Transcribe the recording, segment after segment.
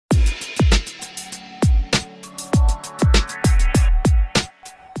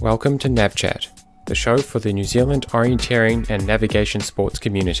Welcome to NavChat, the show for the New Zealand orienteering and navigation sports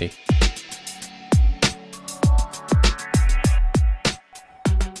community.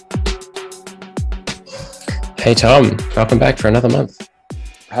 Hey Tom, welcome back for another month.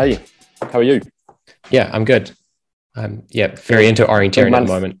 Hey, how are you? Yeah, I'm good. I'm very into orienteering at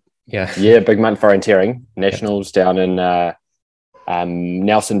the moment. Yeah, big month for orienteering. Nationals down in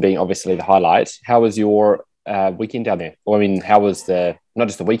Nelson being obviously the highlight. How was your weekend down there? Well, I mean, how was not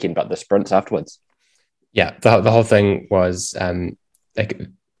just the weekend, but the sprints afterwards? Yeah, the whole thing was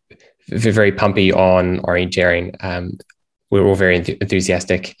very pumpy on orienteering. We were all very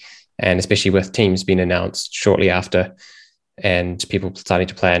enthusiastic, and especially with teams being announced shortly after and people starting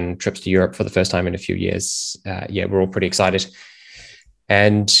to plan trips to Europe for the first time in a few years. We're all pretty excited.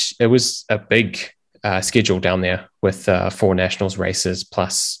 And it was a big schedule down there with 4 nationals races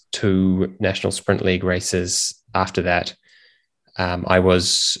plus 2 national sprint league races after that. I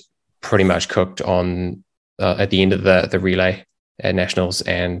was pretty much cooked on at the end of the relay at nationals,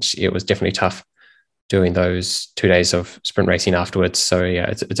 and it was definitely tough doing those 2 days of sprint racing afterwards. So yeah,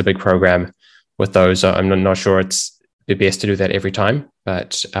 it's a big program with those. I'm not sure it's the best to do that every time,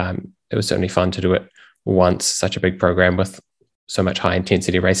 but it was certainly fun to do it once. Such a big program with so much high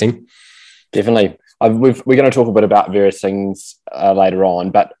intensity racing. Definitely. We're going to talk a bit about various things later on,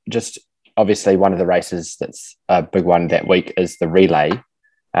 but just obviously one of the races that's a big one that week is the relay.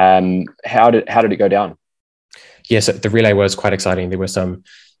 How did it go down? Yes, the relay was quite exciting. There were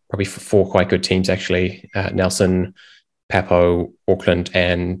probably 4 quite good teams actually: Nelson, Papo, Auckland,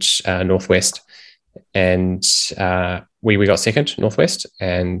 and Northwest. And we got second, Northwest,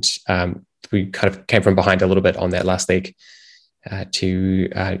 and we kind of came from behind a little bit on that last leg to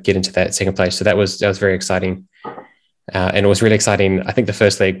get into that second place. So that was very exciting. And it was really exciting. I think the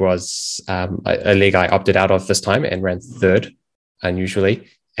first leg was a leg I opted out of this time and ran third, unusually.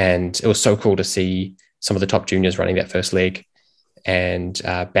 And it was so cool to see some of the top juniors running that first leg and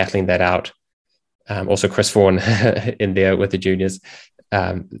battling that out. Also Chris Vaughan in there with the juniors.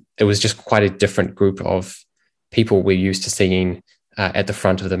 It was just quite a different group of people we're used to seeing at the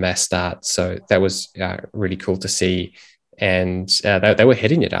front of the mass start. So that was really cool to see. And they were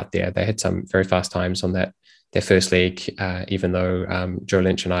hitting it out there. They had some very fast times on their first leg, even though Joe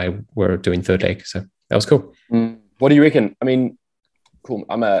Lynch and I were doing third leg. So that was cool. What do you reckon? I mean, cool.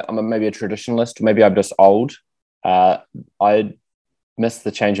 I'm maybe a traditionalist. Maybe I'm just old. I missed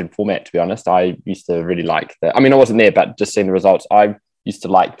the change in format, to be honest. I used to really like I wasn't there, but just seeing the results, I used to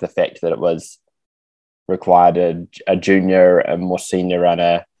like the fact that it was required a junior, a more senior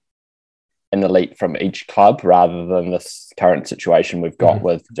runner, an elite from each club, rather than this current situation we've got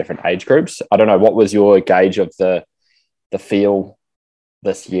with different age groups. I don't know, what was your gauge of the feel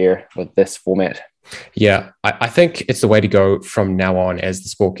this year with this format? Yeah, I think it's the way to go from now on as the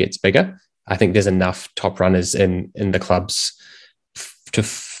sport gets bigger. I think there's enough top runners in the clubs to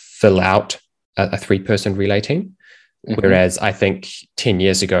fill out a 3-person relay team. Whereas I think 10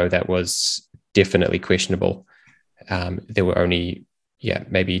 years ago, that was definitely questionable. There were only,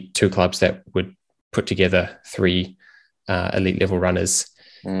 maybe 2 clubs that would put together 3 elite level runners.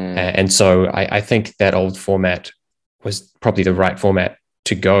 And so I think that old format was probably the right format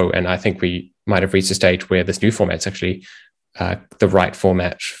to go. And I think we might have reached a stage where this new format's actually the right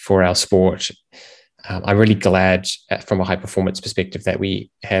format for our sport. I'm really glad from a high performance perspective that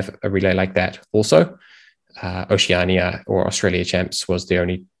we have a relay like that also. Oceania or Australia Champs was the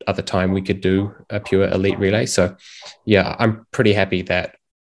only other time we could do a pure elite relay. So yeah, I'm pretty happy that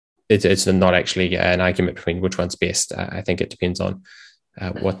it's not actually an argument between which one's best. I think it depends on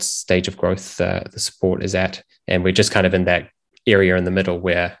what stage of growth the sport is at. And we're just kind of in that area in the middle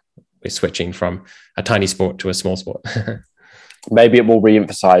where we're switching from a tiny sport to a small sport. Maybe it will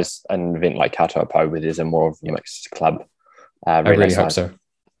re-emphasize an event like Katoa Po, where there's a more of a mixed club. I really hope so.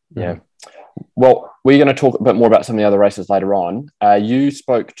 Yeah. Well, we're going to talk a bit more about some of the other races later on.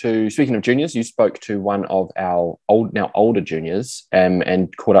 Speaking of juniors, you spoke to one of our older juniors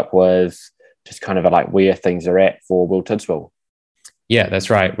and caught up with just kind of where things are at for Will Tidswell. Yeah, that's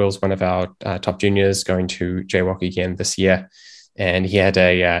right. Will's one of our top juniors going to JWOC again this year. And he had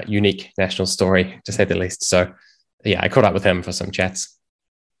a unique national story, to say the least. So yeah, I caught up with him for some chats.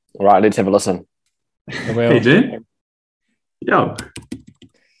 All right, let's have a listen. Hey, Jen. Yo.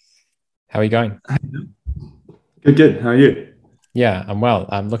 How are you going? Good. How are you? Yeah, I'm well.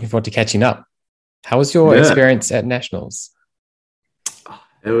 I'm looking forward to catching up. How was your experience at Nationals?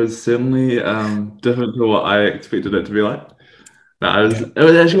 It was certainly different to what I expected it to be like. No, it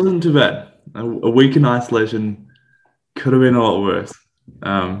actually wasn't too bad. A week in isolation could have been a lot worse.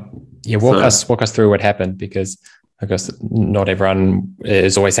 Walk us through what happened, because I guess not everyone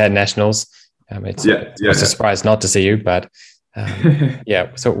is always at nationals. It's a surprise not to see you, but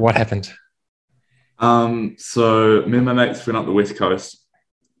yeah. So what happened? So me and my mates went up the West Coast,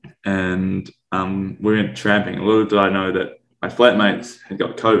 and we went tramping. Little did I know that my flatmates had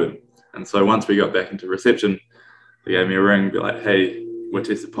got COVID, and so once we got back into reception, they gave me a ring, be like, "Hey, we're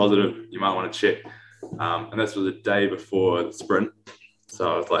tested positive. You might want to check." And this was a day before the sprint,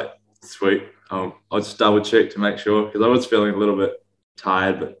 so I was like, "Sweet, I'll just double check to make sure," because I was feeling a little bit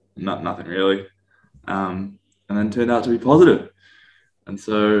tired, but nothing really. And then turned out to be positive, and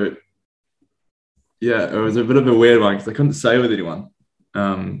so yeah, it was a bit of a weird one because I couldn't say with anyone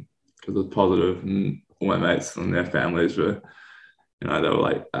because it was positive, and all my mates and their families were, they were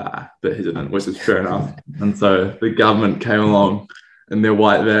like a bit hesitant, which is fair enough. And so the government came along in their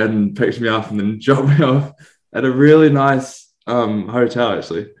white van and picked me up and then dropped me off at a really nice hotel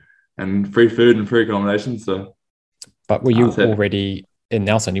actually, and free food and free accommodation. So, but were you already in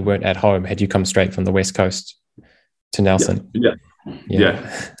Nelson? You weren't at home. Had you come straight from the West Coast to Nelson? Yeah.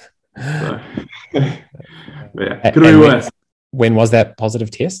 So, yeah, could be worse. When was that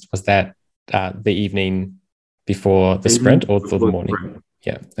positive test? Was that the evening before the sprint or for the morning? Sprint.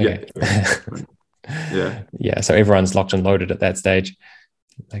 Yeah. Okay. Yeah. So everyone's locked and loaded at that stage.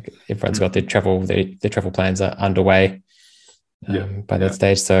 Like everyone's got their travel plans are underway by that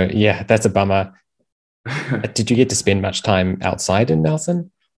stage. So yeah, that's a bummer. Did you get to spend much time outside in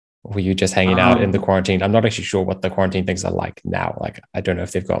Nelson? Or were you just hanging out in the quarantine? I'm not actually sure what the quarantine things are like now. Like, I don't know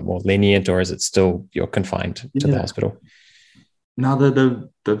if they've got more lenient, or is it still you're confined to the hospital? No,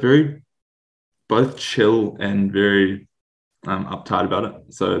 they're very both chill and very uptight about it.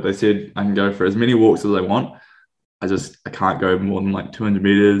 So they said I can go for as many walks as I want. I can't go more than like 200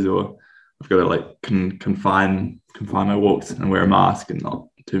 meters, or I've got to like confine my walks and wear a mask and not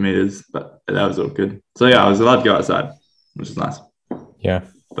 2 meters. But that was all good. So yeah, I was allowed to go outside, which is nice. Yeah.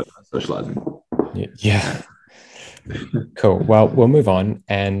 But socializing. Yeah. Cool. Well, we'll move on.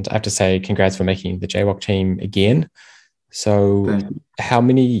 And I have to say, congrats for making the JWOC team again. So how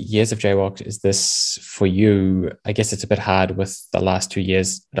many years of JWOC is this for you? I guess it's a bit hard with the last 2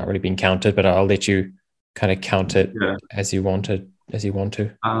 years not really being counted, but I'll let you kind of count it as you want to.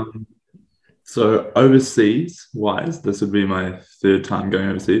 So overseas wise, this would be my third time going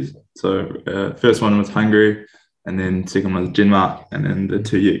overseas. So first one was Hungary, and then second one was Denmark, and then the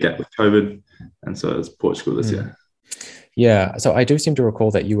 2-year gap with COVID. And so it's Portugal this year. Yeah. So I do seem to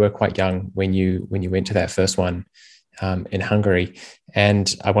recall that you were quite young when you went to that first one in Hungary.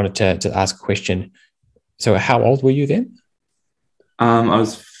 And I wanted to ask a question. So how old were you then? I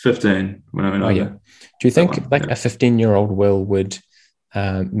was 15 when I went over. Yeah. Do you think a 15-year-old Will would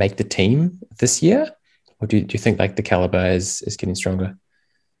make the team this year? Or do you think like the caliber is getting stronger?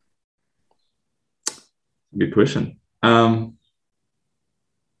 Good question. I'd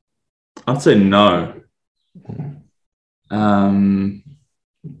say no.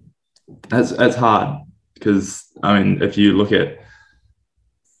 That's hard because if you look at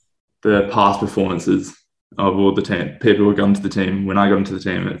the past performances of all the people who got into the team when I got into the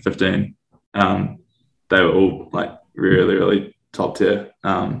team at 15, they were all like really, really top tier,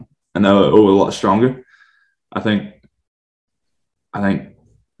 and they were all a lot stronger. I think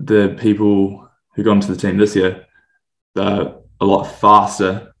the people who got into the team this year, they're a lot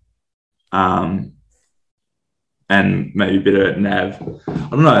faster, and maybe better at nav. I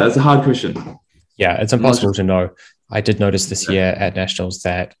don't know. That's a hard question. Yeah, it's impossible to know. I did notice this year at Nationals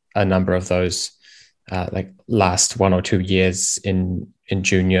that a number of those like last 1 or 2 years in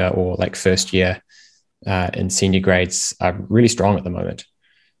junior or like first year in senior grades are really strong at the moment.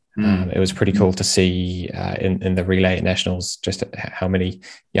 It was pretty cool to see in the relay at Nationals just how many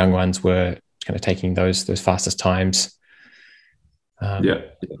young ones were kind of taking those fastest times. So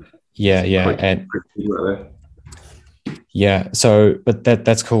but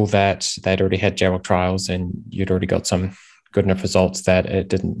that's cool that they'd already had JWOC trials and you'd already got some good enough results that it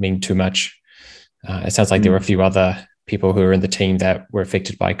didn't mean too much. It sounds like there were a few other people who were in the team that were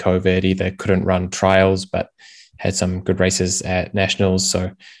affected by COVID, either couldn't run trials but had some good races at Nationals.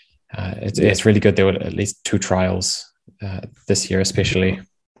 So it's really good there were at least 2 trials this year especially.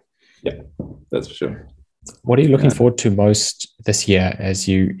 Yeah, that's for sure. What are you looking forward to most this year as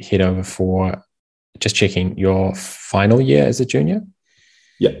you head over for, just checking, your final year as a junior?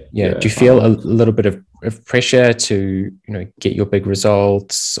 Yeah. Do you feel a little bit of pressure to get your big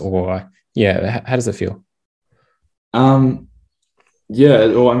results, or how does it feel? Well,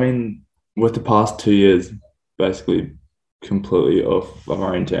 with the past 2 years basically completely off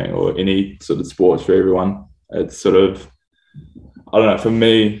orienteering or any sort of sports for everyone, it's sort of, I don't know, for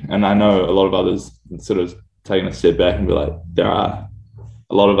me, and I know a lot of others, it's sort of taken a step back and be like, there are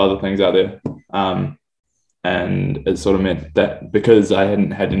a lot of other things out there. And it sort of meant that because I hadn't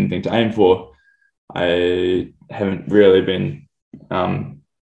had anything to aim for, I haven't really been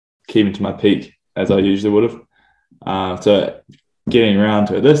keeping to my peak as I usually would have. So getting around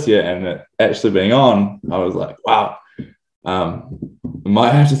to it this year and it actually being on, I was like, wow, I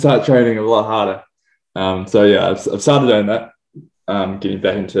might have to start training a lot harder. So yeah, I've started doing that, getting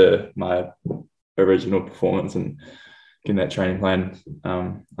back into my original performance and getting that training plan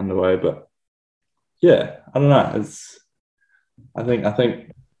underway. But yeah, I don't know. I think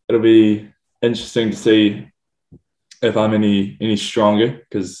it'll be interesting to see if I'm any stronger,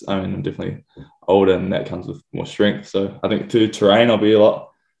 because I mean I'm definitely older and that comes with more strength. So I think through terrain I'll be a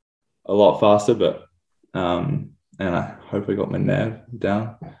lot faster, but and I hope I got my nav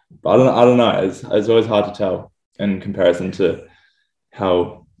down. But I don't know. It's always hard to tell in comparison to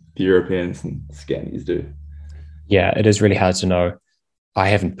how the Europeans and Scandis do. Yeah, it is really hard to know. I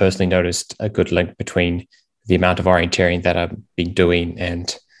haven't personally noticed a good link between the amount of orienteering that I've been doing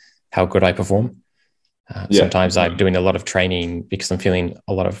and how good I perform. Sometimes I'm doing a lot of training because I'm feeling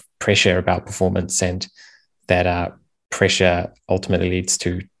a lot of pressure about performance, and that pressure ultimately leads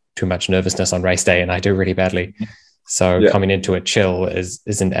to too much nervousness on race day, and I do really badly. So coming into a chill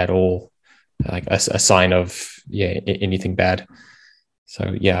isn't at all like a sign of anything bad.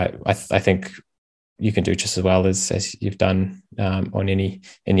 So yeah, I think you can do just as well as you've done on any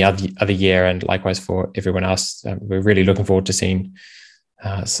other year, and likewise for everyone else. We're really looking forward to seeing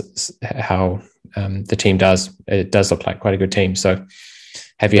how the team does. It does look like quite a good team. So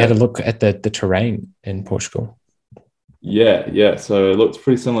have you had a look at the terrain in Portugal? Yeah. So it looks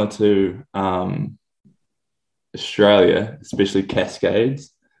pretty similar to Australia, especially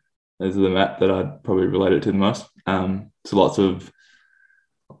Cascades. Those are the map that I'd probably relate it to the most. So lots of,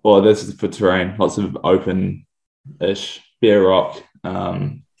 this is for terrain, lots of open-ish bare rock,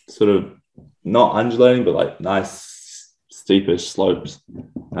 sort of not undulating, but like nice steepish slopes.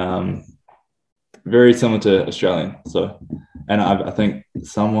 Very similar to Australian. So, and I think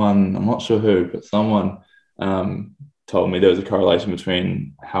someone, I'm not sure who, but someone told me there was a correlation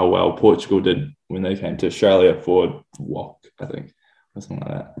between how well Portugal did when they came to Australia for WOC, I think, or something like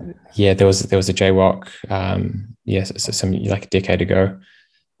that. Yeah, there was a JWOC, some like a decade ago.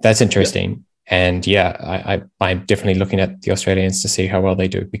 That's interesting. Yeah. And I'm definitely looking at the Australians to see how well they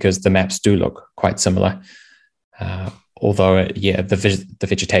do, because the maps do look quite similar. Although, the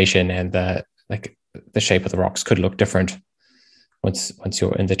vegetation and the shape of the rocks could look different once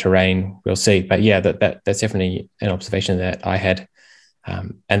you're in the terrain. We'll see. But yeah, that's definitely an observation that I had.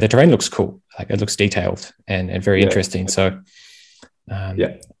 And the terrain looks cool. Like it looks detailed and very interesting. So, what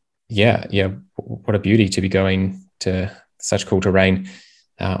a beauty to be going to such cool terrain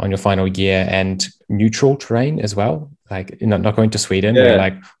on your final year, and neutral terrain as well. Like not going to Sweden, where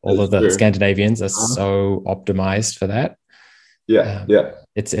like all of the Scandinavians are so optimized for that.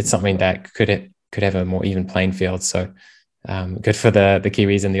 It's something that could have a more even playing field. So good for the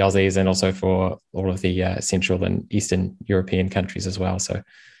Kiwis and the Aussies, and also for all of the Central and Eastern European countries as well. So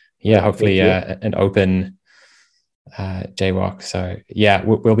hopefully an open JWOC. So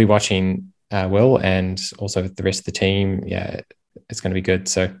we'll be watching Will and also the rest of the team. It's going to be good.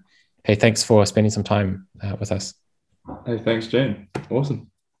 So hey, thanks for spending some time with us. Hey, thanks, Jane. Awesome.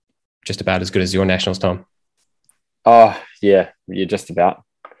 Just about as good as your nationals, Tom. Oh yeah, you're just about.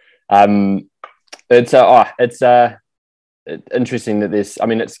 It's interesting that it's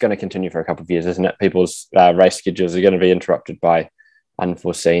going to continue for a couple of years, isn't it? People's race schedules are going to be interrupted by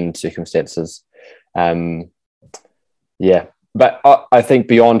unforeseen circumstances. But I think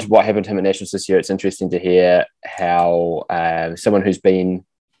beyond what happened to him at Nationals this year, it's interesting to hear how someone who's been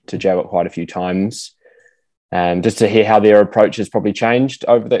to JWOC quite a few times, just to hear how their approach has probably changed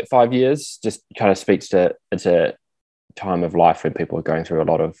over that 5 years, just kind of speaks to it's a time of life when people are going through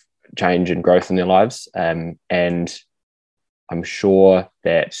a lot of change and growth in their lives. And I'm sure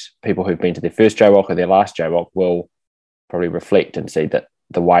that people who've been to their first JWOC or their last JWOC will probably reflect and see that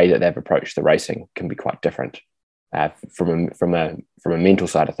the way that they've approached the racing can be quite different from a mental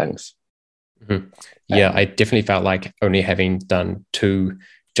side of things. Mm-hmm. Yeah, I definitely felt like only having done 2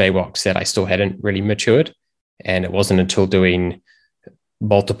 JWOCs that I still hadn't really matured. And it wasn't until doing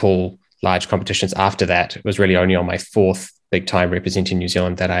multiple large competitions after that, it was really only on my 4th big time representing New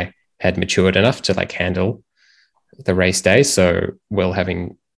Zealand that I had matured enough to like handle the race day. So Will,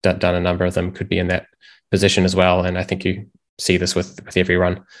 having done a number of them, could be in that position as well. And I think you see this with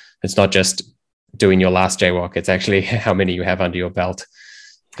everyone. It's not just doing your last JWOC, it's actually how many you have under your belt.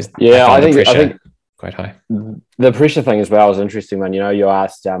 I think quite high. The pressure thing as well is an interesting one. You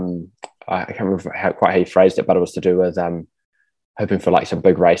asked I can't remember quite how he phrased it, but it was to do with hoping for like some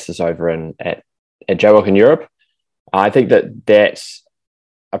big races over at JWOC in Europe. I think that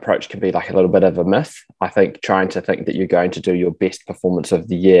approach can be like a little bit of a myth. I think trying to think that you're going to do your best performance of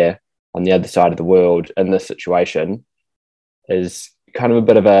the year on the other side of the world in this situation is kind of a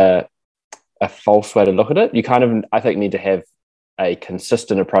bit of a false way to look at it. You kind of, I think, need to have a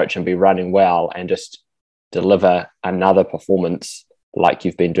consistent approach and be running well and just deliver another performance like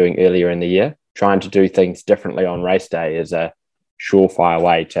you've been doing earlier in the year. Trying to do things differently on race day is a surefire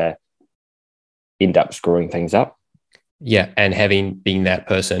way to end up screwing things up. Yeah, and having been that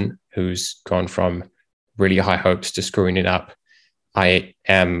person who's gone from really high hopes to screwing it up, I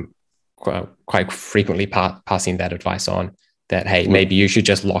am quite frequently passing that advice on that, hey, maybe you should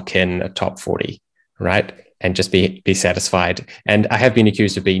just lock in a top 40, right? And just be satisfied. And I have been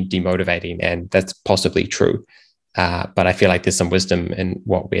accused of being demotivating, and that's possibly true. But I feel like there's some wisdom in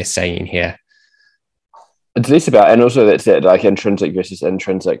what we're saying here. It's less about, and also that's that like intrinsic versus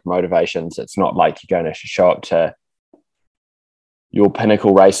intrinsic motivations. It's not like you're going to show up to your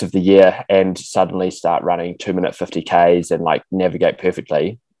pinnacle race of the year and suddenly start running 2-minute 50Ks and like navigate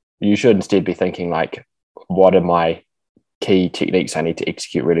perfectly. You should instead be thinking like, what are my key techniques I need to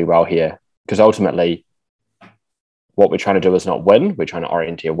execute really well here? Because ultimately what we're trying to do is not win, we're trying to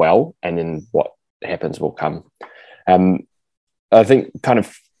orienteer well, and then what happens will come. I think kind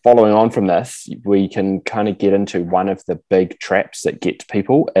of following on from this, we can kind of get into one of the big traps that get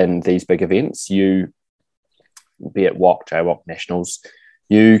people in these big events. You, be it WOC, JWOC, Nationals,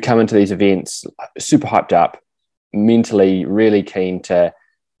 you come into these events super hyped up, mentally really keen to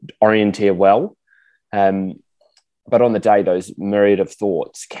orienteer well. But on the day, those myriad of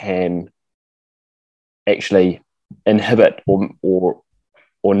thoughts can actually inhibit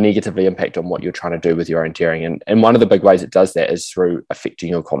or negatively impact on what you're trying to do with your orienteering. And one of the big ways it does that is through affecting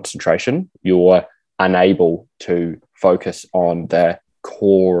your concentration. You're unable to focus on the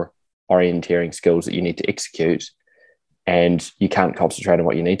core orienteering skills that you need to execute, and you can't concentrate on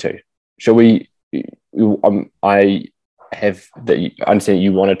what you need to. Shall we? I understand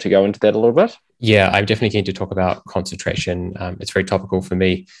you wanted to go into that a little bit. Yeah, I'm definitely keen to talk about concentration. It's very topical for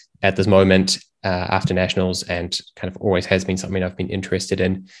me at this moment after Nationals, and kind of always has been something I've been interested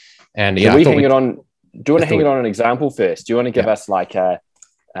in. And yeah, do you want to hang it on an example first? Do you want to give us like a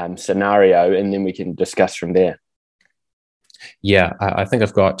scenario, and then we can discuss from there? Yeah, I think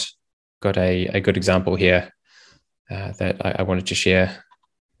I've got a good example here that I wanted to share.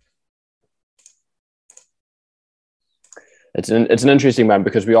 It's an interesting one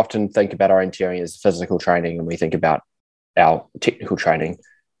because we often think about orienteering as physical training and we think about our technical training,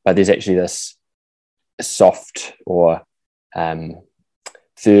 but there's actually this soft or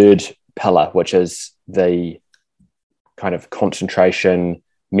third pillar, which is the kind of concentration,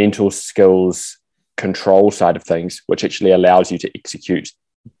 mental skills, control side of things, which actually allows you to execute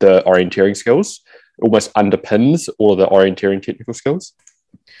the orienteering skills, almost underpins all of the orienteering technical skills.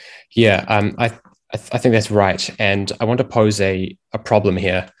 Yeah, I think that's right. And I want to pose a problem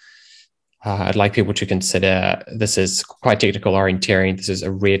here. I'd like people to consider this is quite technical orienteering. This is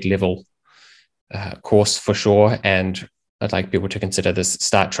a red level course for sure. And I'd like people to consider this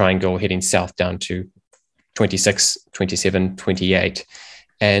start triangle heading south down to 26, 27, 28.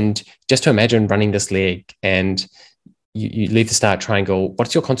 And just to imagine running this leg and you leave the start triangle,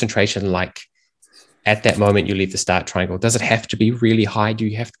 what's your concentration like at that moment you leave the start triangle? Does it have to be really high? Do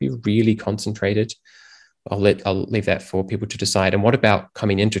you have to be really concentrated? I'll leave that for people to decide. And what about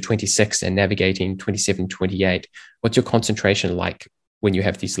coming into 26 and navigating 27, 28? What's your concentration like when you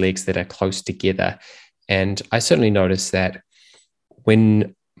have these legs that are close together? And I certainly notice that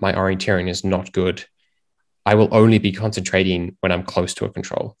when my orienteering is not good, I will only be concentrating when I'm close to a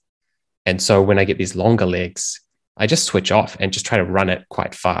control. And so when I get these longer legs, I just switch off and just try to run it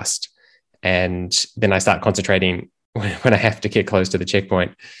quite fast. And then I start concentrating when I have to get close to the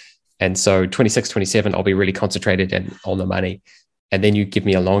checkpoint. And so 26, 27, I'll be really concentrated and on the money. And then you give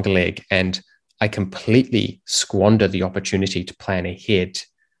me a longer leg and I completely squander the opportunity to plan ahead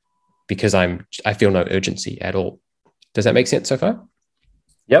because I feel no urgency at all. Does that make sense so far?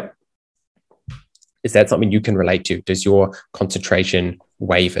 Yep. Is that something you can relate to? Does your concentration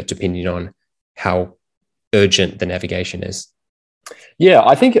waver depending on how urgent the navigation is? Yeah,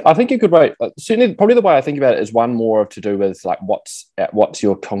 I think a good way, certainly probably the way I think about it is one more to do with like what's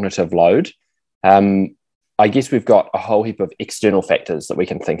your cognitive load. I guess we've got a whole heap of external factors that we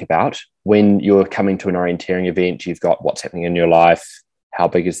can think about. When you're coming to an orienteering event, you've got what's happening in your life, how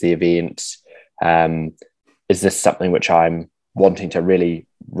big is the event, is this something which I'm wanting to really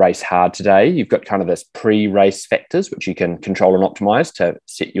race hard today? You've got kind of this pre-race factors which you can control and optimize to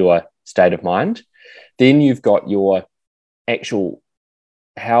set your state of mind. Then you've got your actual,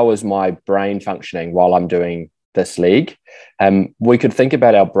 how is my brain functioning while I'm doing this leg? We could think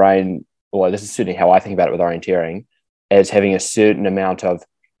about our brain, or this is certainly how I think about it with orienteering, as having a certain amount of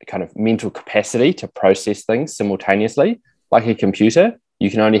kind of mental capacity to process things simultaneously. Like a computer,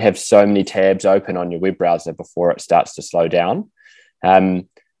 you can only have so many tabs open on your web browser before it starts to slow down.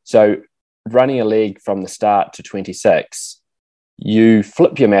 So running a leg from the start to 26, you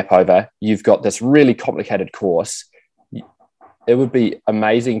flip your map over, you've got this really complicated course. It would be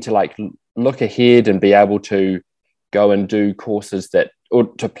amazing to like look ahead and be able to go and do courses that,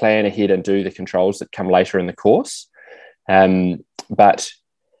 or to plan ahead and do the controls that come later in the course. But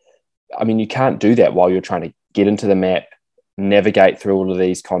I mean, you can't do that while you're trying to get into the map, navigate through all of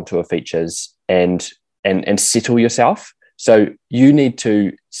these contour features and settle yourself. So you need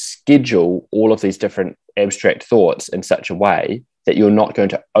to schedule all of these different abstract thoughts in such a way that you're not going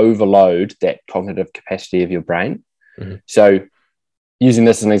to overload that cognitive capacity of your brain. Mm-hmm. So using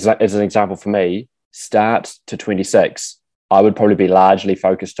this as an example for me, start to 26, I would probably be largely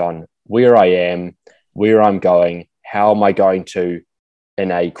focused on where I am, where I'm going, how am I going to,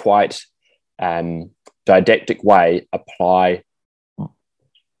 in a quite didactic way, apply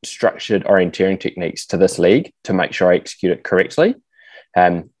structured orienteering techniques to this league to make sure I execute it correctly.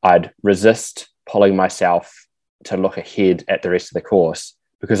 I'd resist pulling myself to look ahead at the rest of the course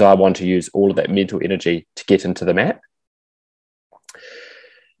because I want to use all of that mental energy to get into the map.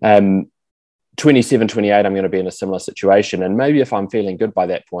 27, 28, I'm going to be in a similar situation. And maybe if I'm feeling good by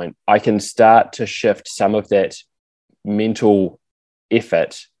that point, I can start to shift some of that mental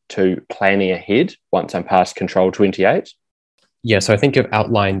effort to planning ahead once I'm past control 28. Yeah, so I think you've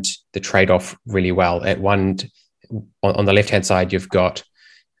outlined the trade-off really well. At one, on the left-hand side, you've got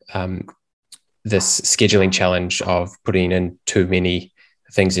this scheduling challenge of putting in too many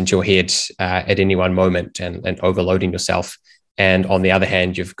things into your head at any one moment and overloading yourself. And on the other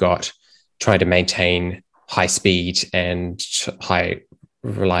hand, you've got trying to maintain high speed and high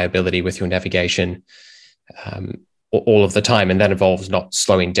reliability with your navigation all of the time. And that involves not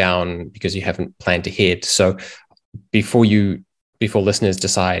slowing down because you haven't planned ahead. So before listeners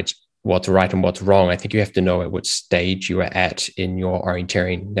decide what's right and what's wrong, I think you have to know at what stage you are at in your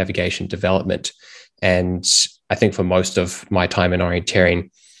orienteering navigation development. And I think for most of my time in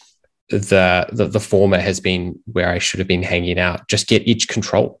orienteering, the former has been where I should have been hanging out. Just get each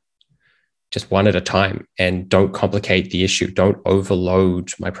control, just one at a time, and don't complicate the issue. Don't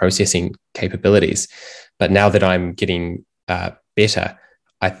overload my processing capabilities. But now that I'm getting better,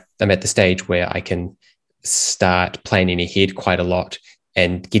 I'm at the stage where I can start planning ahead quite a lot,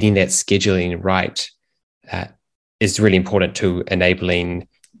 and getting that scheduling right is really important to enabling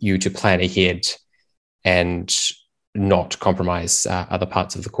you to plan ahead and not compromise other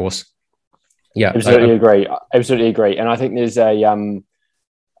parts of the course. Yeah, absolutely agree. Absolutely agree. And I think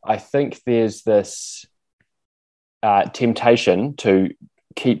there's this temptation to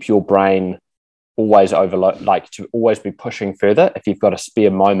keep your brain always overload, like to always be pushing further. If you've got a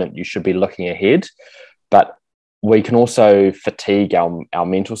spare moment, you should be looking ahead. But we can also fatigue our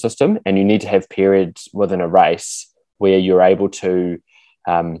mental system, and you need to have periods within a race where you're able to,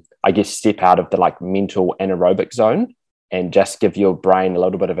 step out of the like mental anaerobic zone and just give your brain a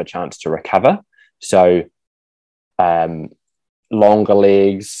little bit of a chance to recover. So longer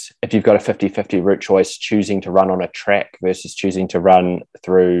legs, if you've got a 50-50 route choice, choosing to run on a track versus choosing to run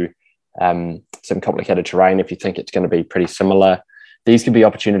through some complicated terrain, if you think it's going to be pretty similar, these can be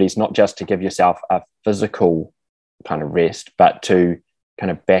opportunities not just to give yourself a physical kind of rest, but to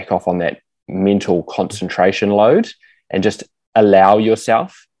kind of back off on that mental concentration load and just allow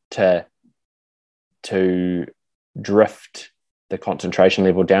yourself to drift the concentration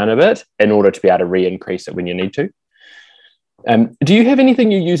level down a bit in order to be able to re-increase it when you need to. Do you have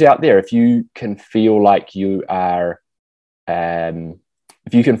anything you use out there if you can feel like you are,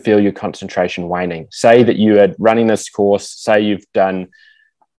 if you can feel your concentration waning? Say that you are running this course, say you've done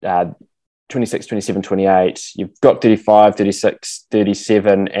 26, 27, 28, you've got 35, 36,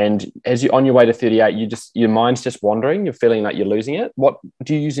 37, and as you're on your way to 38, your mind's just wandering, you're feeling like you're losing it. What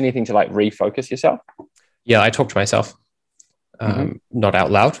do you use anything to like refocus yourself? Yeah, I talk to myself, not out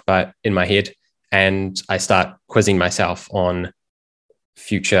loud, but in my head. And I start quizzing myself on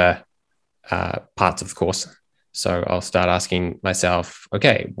future parts of the course. So I'll start asking myself,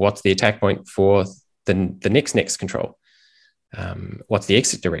 okay, what's the attack point for the next control? What's the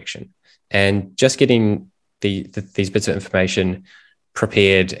exit direction? And just getting these bits of information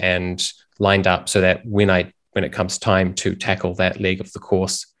prepared and lined up so that when it comes time to tackle that leg of the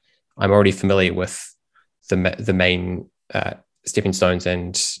course, I'm already familiar with the main stepping stones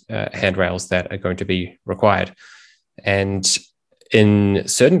and handrails that are going to be required. And in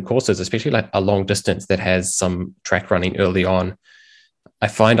certain courses, especially like a long distance that has some track running early on, I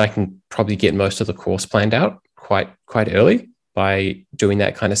find I can probably get most of the course planned out quite early by doing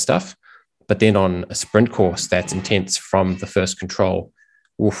that kind of stuff. But then on a sprint course that's intense from the first control,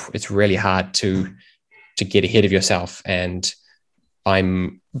 it's really hard to get ahead of yourself. And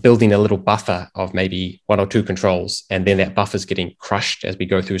I'm building a little buffer of maybe 1 or 2 controls, and then that buffer's getting crushed as we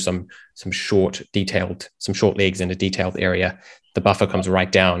go through some short legs in a detailed area. The buffer comes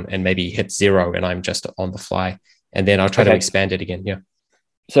right down and maybe hits 0, and I'm just on the fly. And then I'll try to expand it again. Yeah.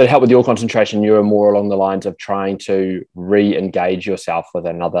 So to help with your concentration, you're more along the lines of trying to re-engage yourself with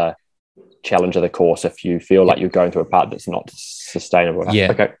another challenge of the course if you feel like you're going through a part that's not sustainable.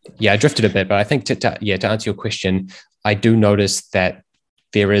 Yeah. Okay. Yeah, I drifted a bit, but I think to answer your question, I do notice that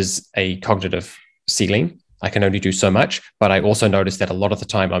there is a cognitive ceiling. I can only do so much, but I also notice that a lot of the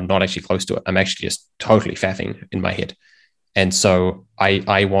time I'm not actually close to it. I'm actually just totally faffing in my head. And so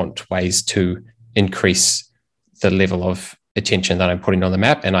I want ways to increase the level of attention that I'm putting on the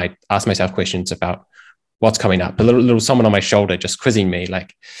map. And I ask myself questions about what's coming up. A little someone on my shoulder just quizzing me,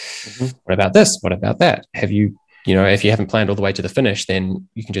 like, what about this? What about that? Have you, if you haven't planned all the way to the finish, then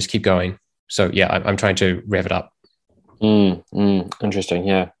you can just keep going. So yeah, I'm trying to rev it up. Interesting.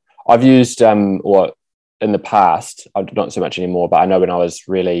 Yeah. I've used, or in the past, not so much anymore, but I know when I was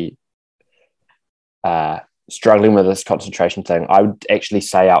really struggling with this concentration thing, I would actually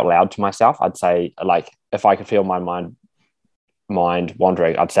say out loud to myself, I'd say, like, if I could feel my mind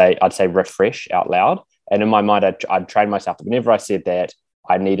wandering, I'd say refresh out loud. And in my mind, I'd train myself that whenever I said that,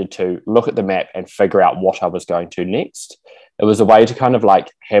 I needed to look at the map and figure out what I was going to next. It was a way to kind of like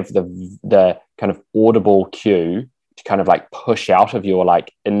have the kind of audible cue to kind of like push out of your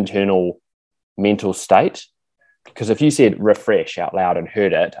like internal mental state. Because if you said refresh out loud and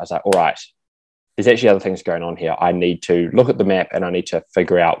heard it, I was like, all right, there's actually other things going on here. I need to look at the map and I need to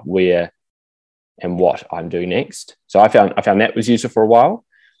figure out where and what I'm doing next. So I found that was useful for a while.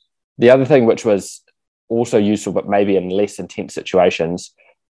 The other thing, which was also useful, but maybe in less intense situations,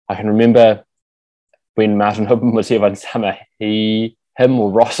 I can remember when Martin Hubman was here one summer, him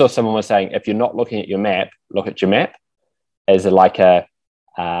or Ross or someone was saying, if you're not looking at your map, look at your map, as a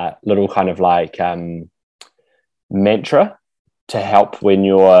little kind of like mantra to help when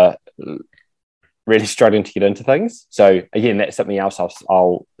you're really struggling to get into things. So again, that's something else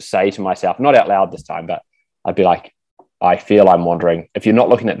I'll say to myself, not out loud this time, but I'd be like, I feel I'm wandering. If you're not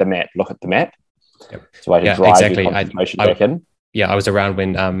looking at the map, look at the map. Yep. So I drive exactly. Your concentration back in. Yeah, I was around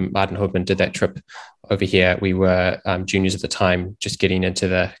when Martin Hubman did that trip over here. We were juniors at the time, just getting into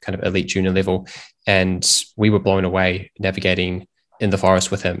the kind of elite junior level. And we were blown away navigating in the forest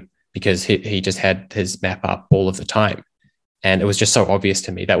with him because he just had his map up all of the time. And it was just so obvious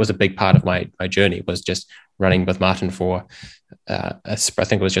to me. That was a big part of my journey, was just running with Martin for, I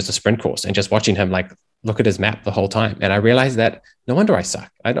think it was just a sprint course, and just watching him like look at his map the whole time. And I realized that no wonder I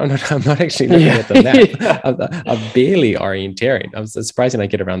suck. I'm not actually looking at the map. I'm barely orienteering. I'm surprised when I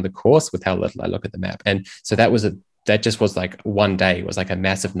get around the course with how little I look at the map. And so that just was like one day. It was like a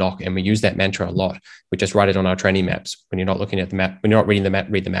massive knock. And we use that mantra a lot. We just write it on our training maps. When you're not looking at the map, when you're not reading the map,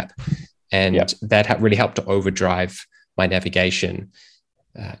 read the map. And that really helped to overdrive my navigation.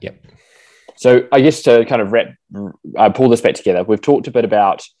 So I guess to kind of pull this back together, we've talked a bit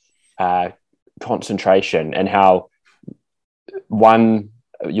about concentration and how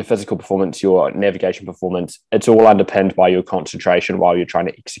your physical performance, your navigation performance, it's all underpinned by your concentration while you're trying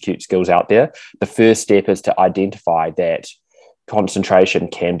to execute skills out there. The first step is to identify that concentration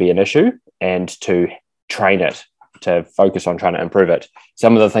can be an issue and to train it, to focus on trying to improve it.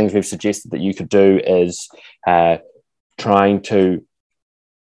 Some of the things we've suggested that you could do is trying to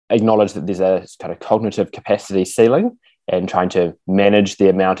acknowledge that there's a kind of cognitive capacity ceiling and trying to manage the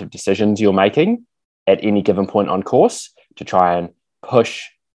amount of decisions you're making at any given point on course to try and push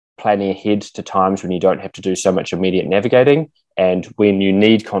planning ahead to times when you don't have to do so much immediate navigating, and when you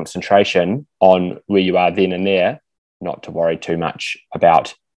need concentration on where you are then and there, not to worry too much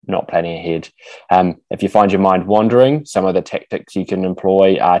about not planning ahead. If you find your mind wandering, some of the tactics you can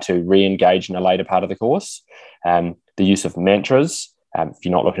employ are to re-engage in a later part of the course. The use of mantras, if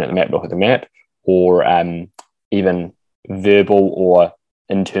you're not looking at the map, look at the map, or even verbal or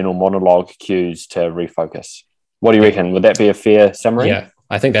internal monologue cues to refocus. What do you reckon? Would that be a fair summary? Yeah,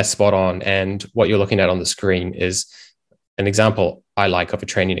 I think that's spot on. And what you're looking at on the screen is an example I like of a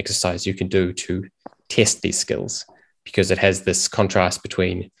training exercise you can do to test these skills, because it has this contrast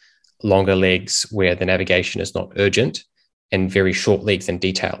between longer legs where the navigation is not urgent and very short legs in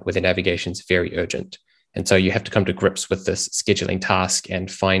detail where the navigation is very urgent. And so you have to come to grips with this scheduling task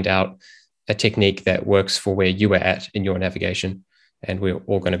and find out a technique that works for where you are at in your navigation. And we're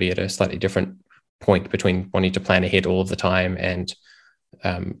all going to be at a slightly different point between wanting to plan ahead all of the time and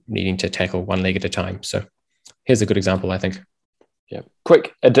needing to tackle one leg at a time. So here's a good example, I think. Yeah.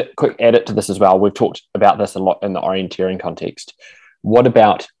 Quick edit to this as well. We've talked about this a lot in the orienteering context. What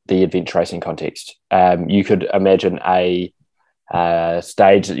about the adventure racing context? You could imagine a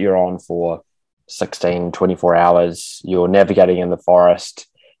stage that you're on for 16, 24 hours. You're navigating in the forest.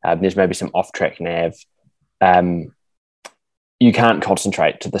 There's maybe some off-track nav. You can't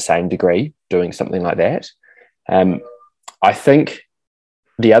concentrate to the same degree doing something like that. I think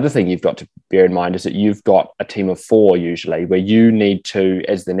the other thing you've got to bear in mind is that you've got a team of 4 usually, where you need to,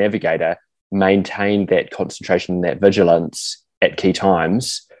 as the navigator, maintain that concentration, that vigilance at key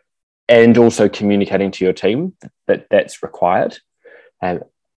times, and also communicating to your team that that's required. And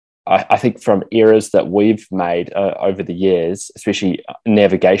I think from errors that we've made over the years, especially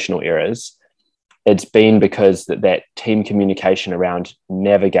navigational errors, it's been because that team communication around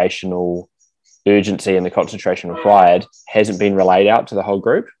navigational urgency and the concentration required hasn't been relayed out to the whole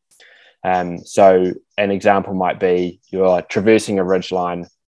group. So an example might be you're traversing a ridgeline.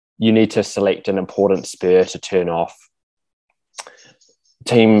 You need to select an important spur to turn off.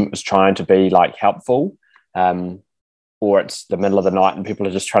 Team is trying to be like helpful, or it's the middle of the night and people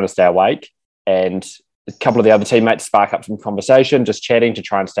are just trying to stay awake. And a couple of the other teammates spark up some conversation, just chatting to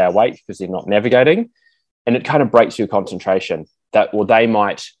try and stay awake because they're not navigating. And it kind of breaks your concentration. Or they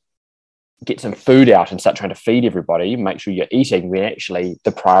might get some food out and start trying to feed everybody, make sure you're eating, when actually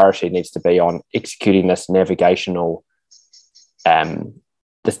the priority needs to be on executing this navigational,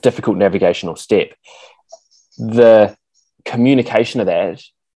 this difficult navigational step. The communication of that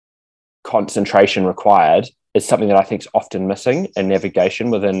concentration required is something that I think is often missing in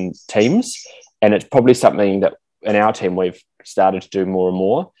navigation within teams. And it's probably something that in our team we've started to do more and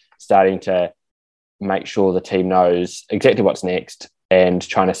more, starting to make sure the team knows exactly what's next and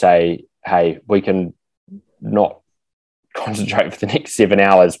trying to say, hey, we can not concentrate for the next 7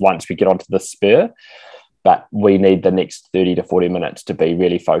 hours once we get onto the spur, but we need the next 30 to 40 minutes to be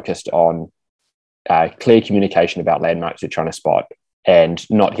really focused on clear communication about landmarks you're trying to spot and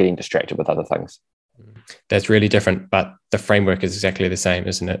not getting distracted with other things. That's really different, but the framework is exactly the same,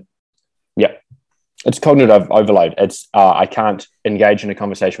 isn't it? Yeah. It's cognitive overload. It's I can't engage in a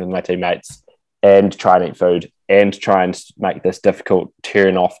conversation with my teammates and try and eat food and try and make this difficult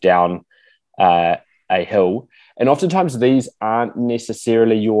turn off down a hill. And oftentimes these aren't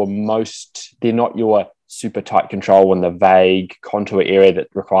necessarily they're not your super tight control in the vague contour area that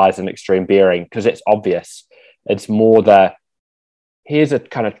requires an extreme bearing, because it's obvious. It's more here's a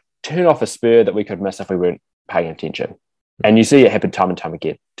kind of turn off a spur that we could miss if we weren't paying attention. And you see it happen time and time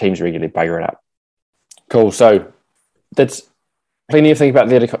again. Teams regularly bugger it up. Cool. So that's plenty of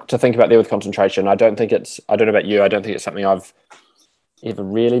to think about there with concentration. I don't know about you. I don't think it's something I've ever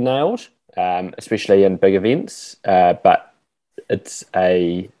really nailed, especially in big events. But it's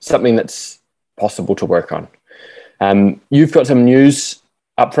something that's possible to work on. You've got some news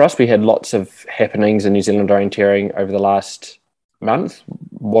up for us. We had lots of happenings in New Zealand orienteering over the last month.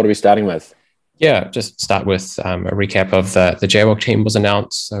 What are we starting with? Yeah, just start with a recap of the JWOC team was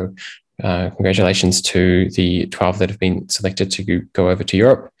announced. So congratulations to the 12 that have been selected to go over to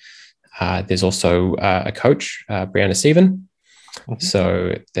Europe. There's also a coach, Brianna Stephen. Mm-hmm.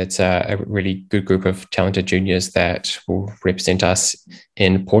 So that's a really good group of talented juniors that will represent us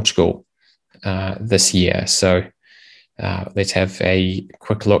in Portugal this year. So let's have a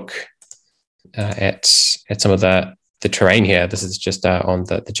quick look at some of the terrain here. This is just on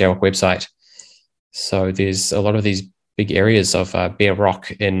the JWOC website. So there's a lot of these big areas of bare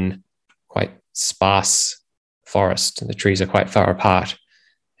rock in quite sparse forest. The trees are quite far apart.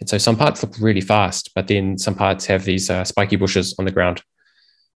 And so some parts look really fast, but then some parts have these spiky bushes on the ground.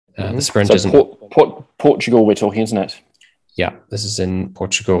 The sprint isn't... Portugal we're talking, isn't it? Yeah, this is in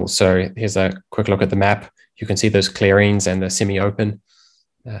Portugal. So here's a quick look at the map. You can see those clearings and the semi-open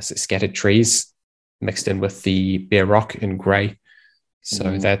scattered trees mixed in with the bare rock in grey.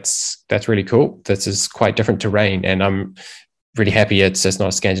 So that's really cool. This is quite different terrain, and I'm really happy it's not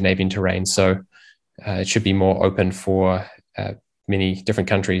a Scandinavian terrain. So it should be more open for many different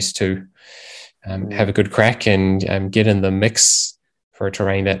countries to have a good crack and get in the mix for a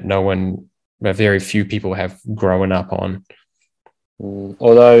terrain that very few people have grown up on.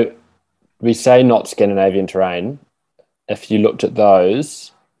 Although we say not Scandinavian terrain, if you looked at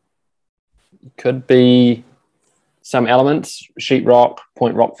those, could be some elements: sheetrock,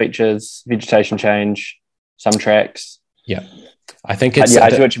 point rock features, vegetation change, some tracks. Yeah. I think it's I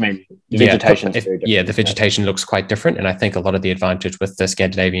see what you mean. The vegetation is very different. Yeah, the vegetation looks quite different. And I think a lot of the advantage with the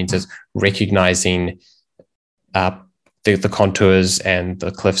Scandinavians is recognizing the contours and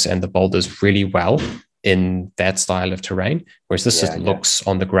the cliffs and the boulders really well in that style of terrain, whereas this just looks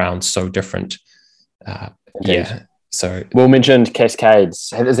on the ground so different. So Will mentioned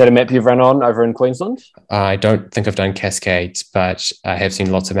Cascades. Is that a map you've run on over in Queensland? I don't think I've done Cascades, but I have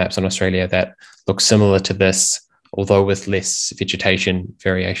seen lots of maps on Australia that look similar to this, although with less vegetation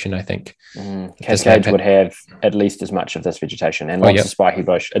variation, I think. Cascades would have at least as much of this vegetation and lots of spiky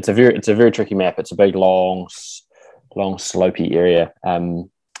bush. It's a very tricky map. It's a big, long slopey area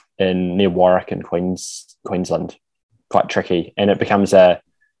in near Warwick in Queensland. Quite tricky. And it becomes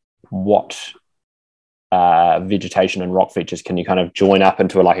what vegetation and rock features can you kind of join up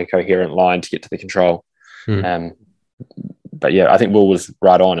into a coherent line to get to the control. But yeah, I think Will was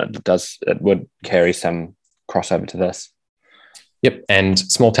right on. It would carry some crossover to this. Yep, and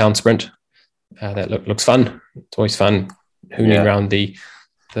small town sprint. That looks fun. It's always fun hooning around the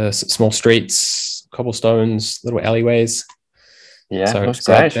small streets, cobblestones, little alleyways. Yeah, so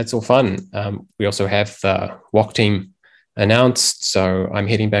that's all fun. We also have the WOC team announced, so I'm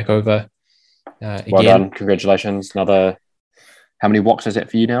heading back over. Well done, congratulations. How many WOCs is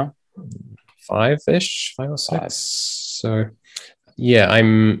that for you now? 5-ish, 5 or 6. So yeah,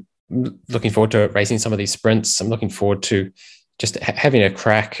 I'm looking forward to racing some of these sprints. I'm looking forward to just having a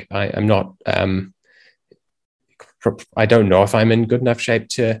crack. I'm not I don't know if I'm in good enough shape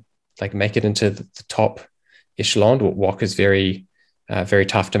to make it into the top echelon. WOC is very very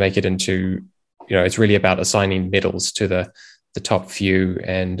tough to make it into. It's really about assigning medals to the top few,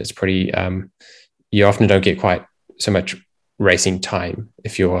 and it's pretty you often don't get quite so much racing time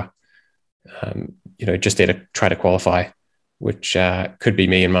if you're just there to try to qualify, which could be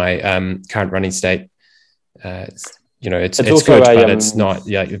me in my current running state. It's also good, but it's not.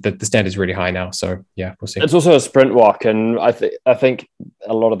 Yeah, the standard is really high now, so yeah, we'll see. It's also a sprint WOC, and I think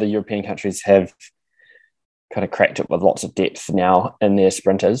a lot of the European countries have kind of cracked it with lots of depth now in their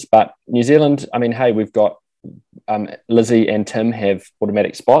sprinters. But New Zealand, I mean, hey, we've got Lizzie and Tim have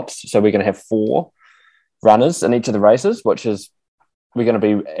automatic spots, so we're going to have 4 runners in each of the races, which is we're going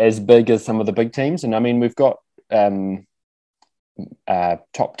to be as big as some of the big teams. And I mean, we've got top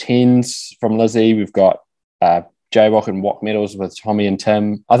 10s from Lizzie. We've got JWOC and WOC medals with Tommy and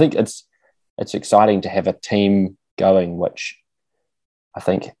Tim. I think it's exciting to have a team going, which I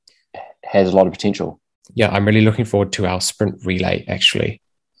think has a lot of potential. Yeah, I'm really looking forward to our sprint relay, actually.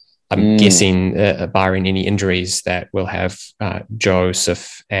 I'm guessing, barring any injuries, that we'll have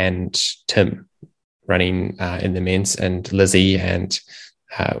Joseph and Tim running in the men's, and Lizzie, and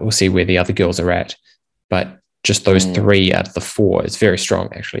we'll see where the other girls are at. But just those 3 out of the 4 is very strong,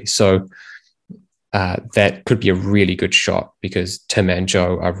 actually. So that could be a really good shot because Tim and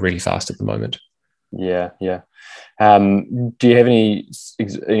Joe are really fast at the moment. Yeah. Do you have any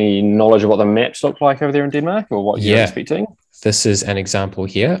knowledge of what the maps look like over there in Denmark, or what you're expecting? This is an example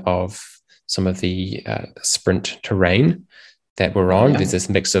here of some of the sprint terrain that we're on. There's this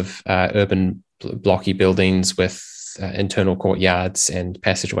mix of urban blocky buildings with internal courtyards and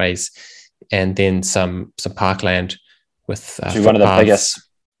passageways, and then some parkland with one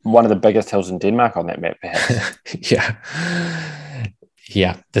of the biggest hills in Denmark on that map, perhaps.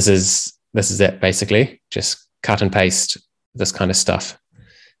 Yeah. This is it, basically. Just cut and paste this kind of stuff.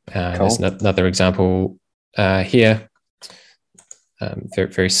 Cool. There's another example here. Very,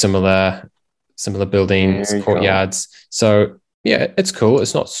 very similar buildings, courtyards. Cool. So yeah, it's cool.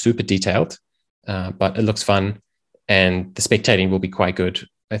 It's not super detailed, but it looks fun, and the spectating will be quite good,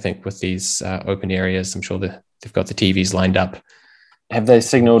 I think, with these open areas. I'm sure they've got the TVs lined up. Have they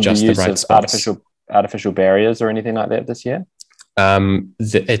signaled the use of artificial barriers or anything like that this year?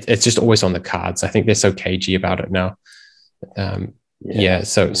 It's just always on the cards. I think they're so cagey about it now.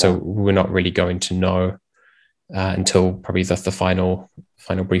 So we're not really going to know until probably the final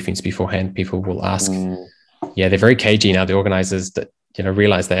briefings beforehand. People will ask. They're very cagey now. The organizers that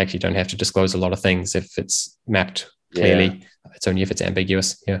realize they actually don't have to disclose a lot of things if it's mapped clearly. It's only if it's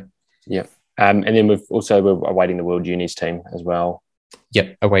ambiguous. Yeah. And then we're awaiting the World Unis team as well.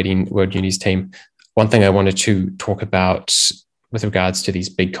 Yep, awaiting World Unis team. One thing I wanted to talk about with regards to these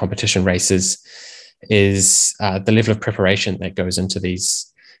big competition races is the level of preparation that goes into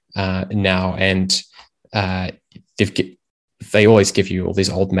these now. And they always give you all these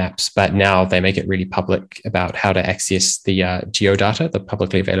old maps, but now they make it really public about how to access the geodata, the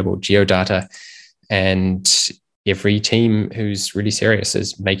publicly available geodata. And every team who's really serious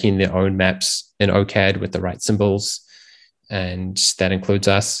is making their own maps in OCAD with the right symbols. And that includes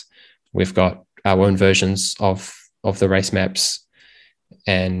us. We've got our own versions of of the race maps,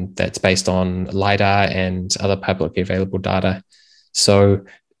 and that's based on LiDAR and other publicly available data. So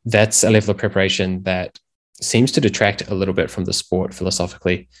that's a level of preparation that seems to detract a little bit from the sport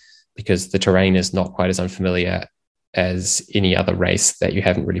philosophically, because the terrain is not quite as unfamiliar as any other race that you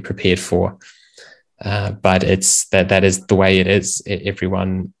haven't really prepared for. But it's that is the way it is.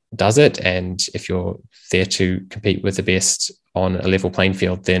 Everyone does it, and if you're there to compete with the best on a level playing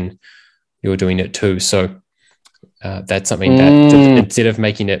field, then you're doing it too. So that's something that instead of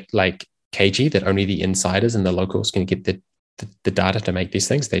making it like cagey, that only the insiders and the locals can get the data to make these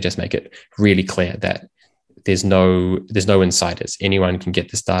things, they just make it really clear that there's no insiders. Anyone can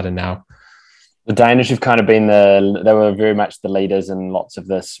get this data now. The Danish have kind of been they were very much the leaders in lots of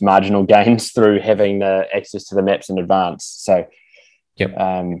this marginal gains through having the access to the maps in advance. So, yep.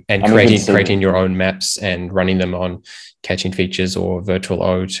 And creating your own maps and running them on catching features or Virtual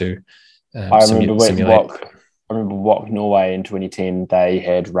O to simulate. I remember WOC Norway in 2010, they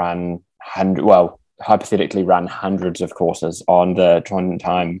had hypothetically run hundreds of courses on the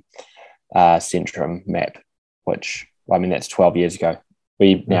Trondheim Centrum map, which, I mean, that's 12 years ago.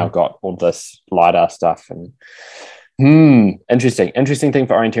 We've now got all this LiDAR stuff, and interesting thing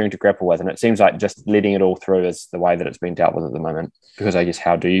for orienteering to grapple with. And it seems like just letting it all through is the way that it's being dealt with at the moment, because I guess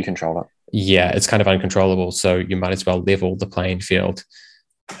how do you control it? Yeah, it's kind of uncontrollable. So you might as well level the playing field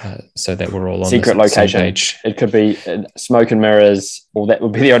so that we're all on secret the location. same page. It could be smoke and mirrors, or that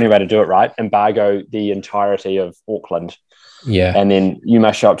would be the only way to do it, right? Embargo the entirety of Auckland. Yeah. And then you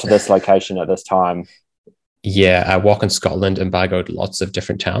must show up to this location at this time. Yeah, WOC in Scotland embargoed lots of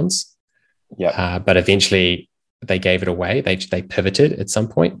different towns. Yeah, but eventually they gave it away. They pivoted at some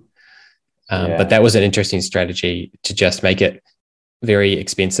point. But that was an interesting strategy, to just make it very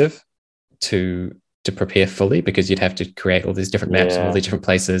expensive to prepare fully, because you'd have to create all these different maps in all these different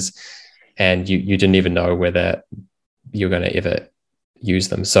places, and you didn't even know whether you're going to ever use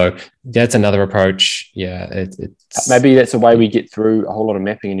them. So that's another approach. Yeah, it's maybe that's a way we get through a whole lot of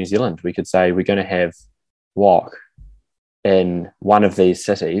mapping in New Zealand. We could say we're going to have WOC in one of these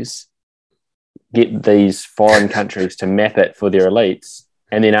cities, get these foreign countries to map it for their elites,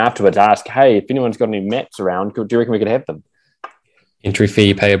 and then afterwards ask, hey, if anyone's got any maps around, do you reckon we could have them? Entry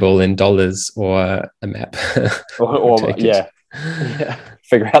fee payable in dollars or a map. or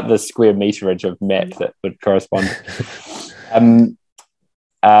figure out the square meterage of map that would correspond.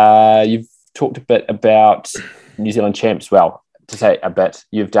 You've talked a bit about New Zealand champs. Well, to say a bit,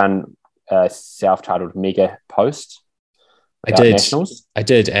 you've done a self-titled mega post. I did. Nationals. I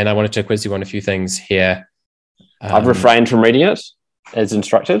did, and I wanted to quiz you on a few things here. I've refrained from reading it as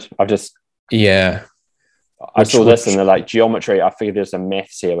instructed. I saw this and they're like geometry. I figured there's some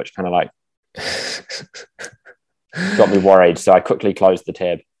maths here, which kind of like got me worried. So I quickly closed the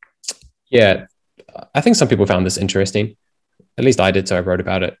tab. Yeah, I think some people found this interesting. At least I did, so I wrote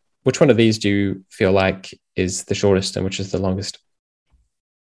about it. Which one of these do you feel like is the shortest and which is the longest?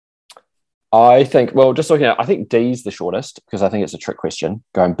 I think, well, just looking at it, I think D's the shortest, because I think it's a trick question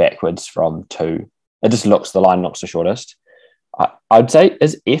going backwards from 2. It just looks, the line looks the shortest. I'd say,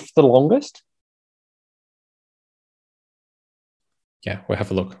 is F the longest? Yeah, we'll have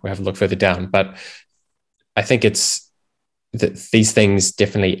a look. We'll have a look further down. But I think it's that these things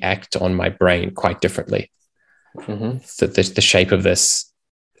definitely act on my brain quite differently. Mm-hmm. So the shape of this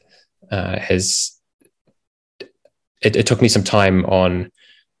has... It took me some time on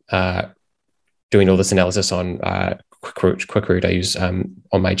doing all this analysis on Quick Route I use on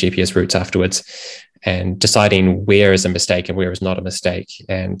my GPS routes afterwards, and deciding where is a mistake and where is not a mistake.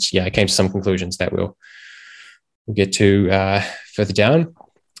 And yeah, I came to some conclusions that we'll get to further down.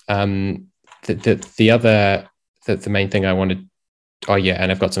 The main thing I wanted,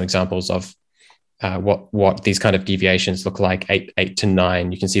 and I've got some examples of what these kind of deviations look like, 8 to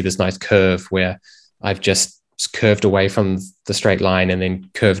 9. You can see this nice curve where I've just curved away from the straight line and then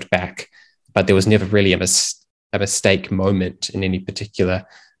curved back, but there was never really a mistake moment in any particular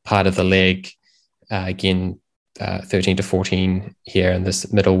part of the leg. Again, 13 to 14 here in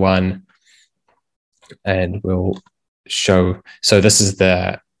this middle one. And we'll show, so this is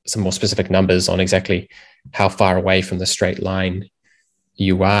some more specific numbers on exactly how far away from the straight line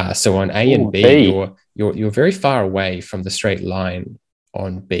you are. So on A and B, you're very far away from the straight line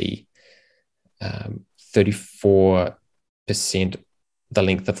on B. 34% the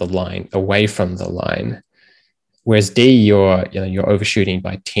length of the line away from the line. Whereas D, you're overshooting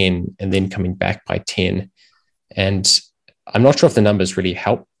by 10 and then coming back by 10. And I'm not sure if the numbers really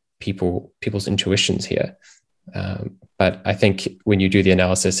help people's intuitions here. But I think when you do the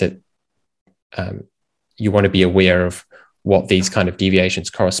analysis, you want to be aware of what these kind of deviations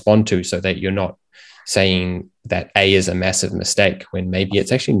correspond to, so that you're not saying that A is a massive mistake when maybe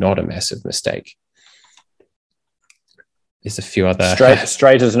it's actually not a massive mistake. There's a few other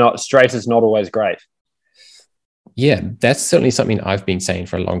straight is not always great. Yeah, that's certainly something I've been saying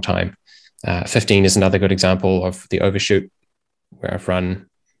for a long time. 15 is another good example of the overshoot, where I've run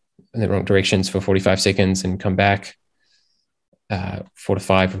in the wrong directions for 45 seconds and come back. 4 to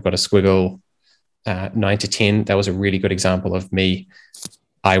 5, I've got a squiggle. 9 to 10, that was a really good example of me.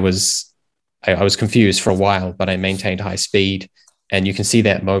 I was confused for a while, but I maintained high speed. And you can see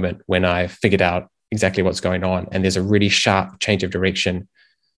that moment when I figured out exactly what's going on. And there's a really sharp change of direction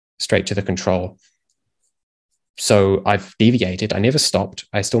straight to the control. So I've deviated. I never stopped.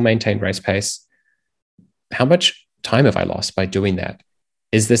 I still maintained race pace. How much time have I lost by doing that?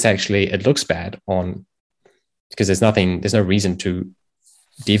 Is this actually, it looks bad because there's no reason to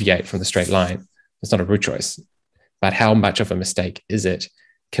deviate from the straight line. It's not a route choice. But how much of a mistake is it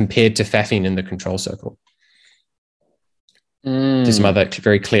compared to faffing in the control circle? There's some other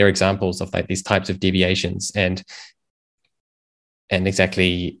very clear examples of like these types of deviations and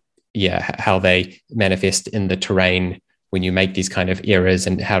exactly, how they manifest in the terrain when you make these kind of errors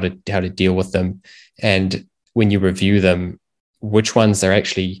and how to deal with them. And when you review them, which ones are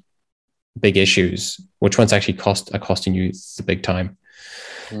actually big issues, which ones actually are costing you the big time.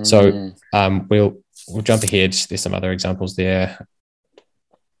 So we'll jump ahead. There's some other examples there.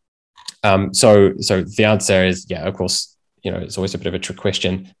 So the answer is, of course, it's always a bit of a trick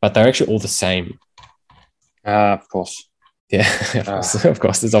question, but they're actually all the same. Of course. Yeah, of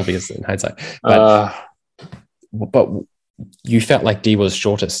course, it's obvious in hindsight. But you felt like D was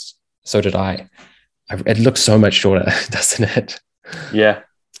shortest. So did I. It looks so much shorter, doesn't it? Yeah.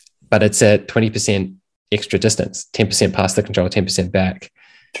 But it's at 20% extra distance, 10% past the control, 10% back.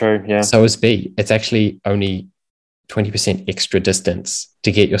 True, yeah. So is B. It's actually only 20% extra distance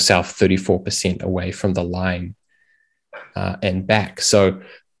to get yourself 34% away from the line and back. So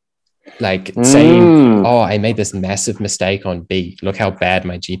saying, I made this massive mistake on B. Look how bad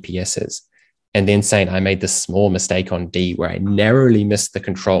my GPS is. And then saying I made this small mistake on D where I narrowly missed the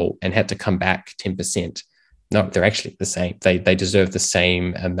control and had to come back 10%. No, they're actually the same. They deserve the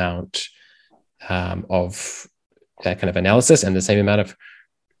same amount of that kind of analysis and the same amount of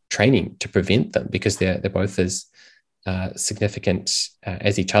training to prevent them, because they're both as significant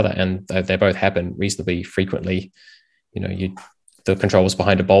as each other, and they both happen reasonably frequently. The control was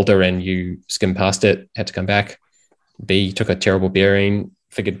behind a boulder and you skimmed past it, had to come back. B, took a terrible bearing,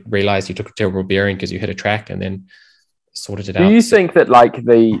 realized you took a terrible bearing because you hit a track and then sorted it out. Do you think that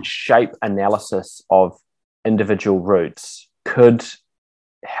the shape analysis of individual routes could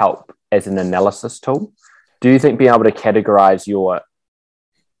help as an analysis tool? Do you think being able to categorize your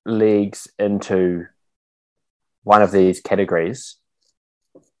legs into one of these categories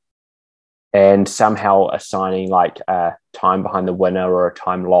and somehow assigning a time behind the winner or a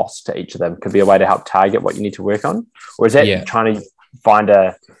time lost to each of them could be a way to help target what you need to work on? Or is that trying to find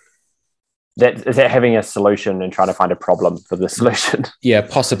is that having a solution and trying to find a problem for the solution? Yeah,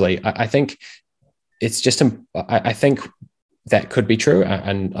 possibly. I think it's just, I think that could be true.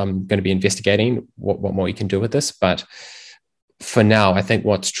 And I'm going to be investigating what more you can do with this. But for now, I think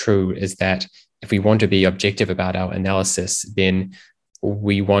what's true is that if we want to be objective about our analysis, then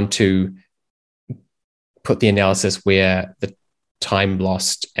we want to put the analysis where the time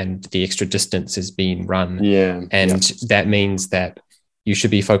lost and the extra distance is being run. Yeah. And that means that you should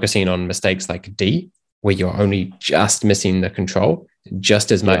be focusing on mistakes like D, where you're only just missing the control,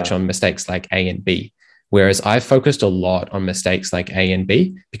 just as much on mistakes like A and B. Whereas I've focused a lot on mistakes like A and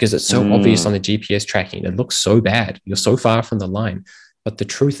B because it's so obvious on the GPS tracking. It looks so bad. You're so far from the line. But the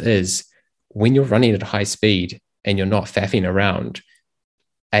truth is, when you're running at high speed and you're not faffing around,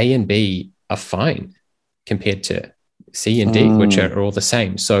 A and B are fine compared to C and D, which are all the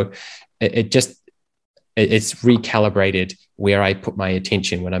same. So it's recalibrated where I put my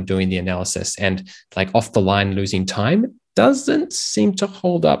attention when I'm doing the analysis. And off the line losing time doesn't seem to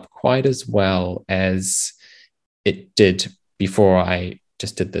hold up quite as well as it did before I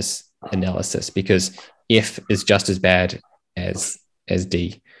just did this analysis, because F is just as bad as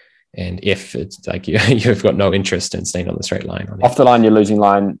D. And if it's you've got no interest in staying on the straight line. Off the line, you're losing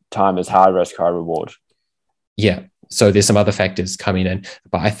line time is high risk, high reward. Yeah. So there's some other factors coming in,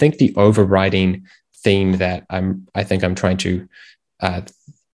 but I think the overriding theme that I think I'm trying to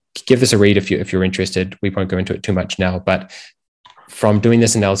give this a read if you're interested. We won't go into it too much now, but from doing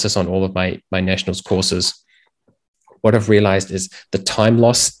this analysis on all of my nationals courses, what I've realized is the time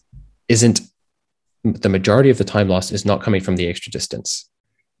loss the majority of the time loss is not coming from the extra distance.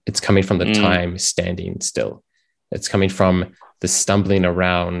 It's coming from the time standing still. It's coming from the stumbling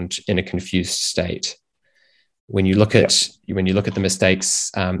around in a confused state. when you look at the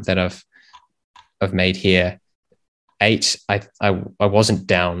mistakes that I've made here, 8, I wasn't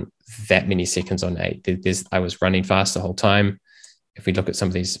down that many seconds on 8. I was running fast the whole time. If we look at some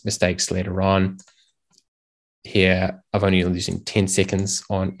of these mistakes later on, here I've only losing 10 seconds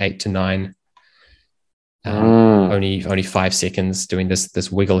on 8 to 9. Only 5 seconds doing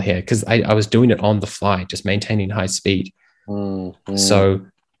this wiggle here, because I was doing it on the fly, just maintaining high speed. So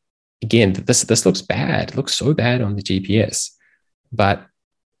again, this looks bad. It looks so bad on the GPS, but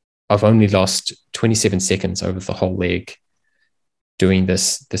I've only lost 27 seconds over the whole leg doing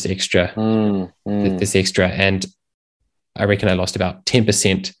this extra, and I reckon I lost about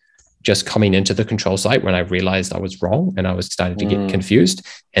 10% just coming into the control site when I realized I was wrong and I was starting to get confused,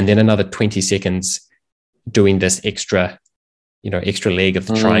 and then another 20 seconds doing this extra leg of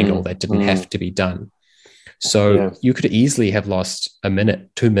the triangle that didn't have to be done. So you could easily have lost a minute,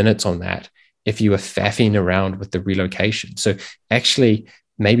 2 minutes on that if you were faffing around with the relocation. So actually,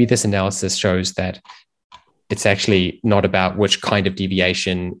 maybe this analysis shows that it's actually not about which kind of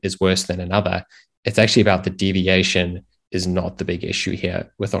deviation is worse than another. It's actually about the deviation is not the big issue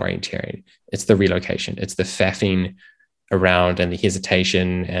here with orienteering. It's the relocation. It's the faffing around and the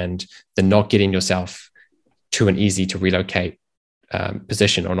hesitation and the not getting yourself to an easy to relocate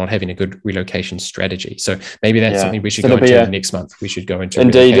position, or not having a good relocation strategy. So maybe that's something we should go into next month. We should go into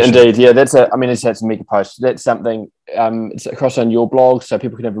indeed. Yeah, that's a Mika post. That's something it's across on your blog, so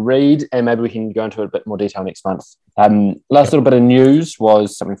people can have a read, and maybe we can go into a bit more detail next month. Last little bit of news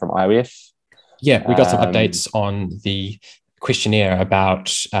was something from IOF. Yeah, we got some updates on the questionnaire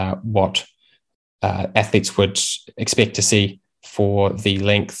about what athletes would expect to see for the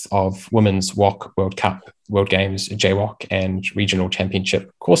length of Women's WOC World Cup, World Games, JWOC, and Regional Championship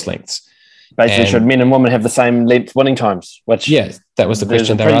course lengths. Basically, should men and women have the same length winning times? Which that was the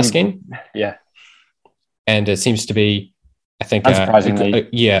question they were asking. Yeah. And it seems to be, I think, unsurprisingly,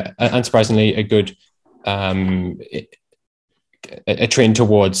 unsurprisingly, a good a trend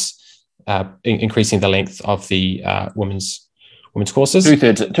towards increasing the length of the women's courses.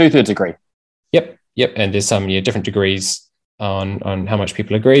 Two-thirds agree. Yep. And there's some different degrees on how much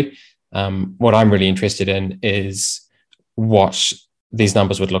people agree. What I'm really interested in is what these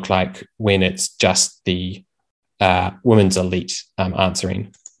numbers would look like when it's just the women's elite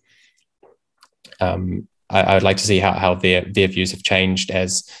answering. I would like to see how their views have changed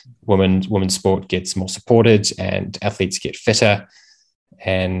as women's sport gets more supported and athletes get fitter.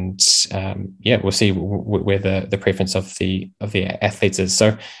 And we'll see where the preference of the athletes is.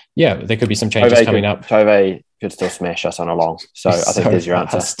 So there could be some changes coming up. Tove could still smash us on a long. So I think there's your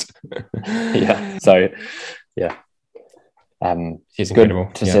answer. He's incredible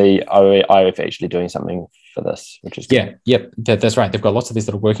to see IOF actually doing something for this, which is good. That's right. They've got lots of these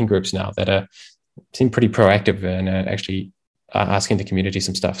little working groups now that seem pretty proactive and actually asking the community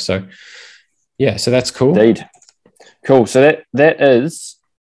some stuff. So so that's cool. Indeed. Cool. So that is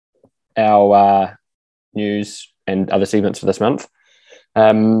our news and other segments for this month.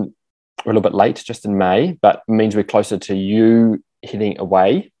 We're a little bit late, just in May, but it means we're closer to you heading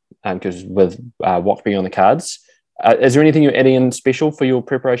away because with WOC being on the cards. Is there anything you're adding in special for your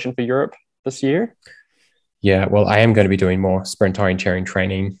preparation for Europe this year? Yeah, well, I am going to be doing more sprint orienteering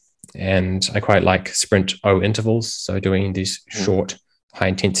training, and I quite like sprint O intervals. So doing these short,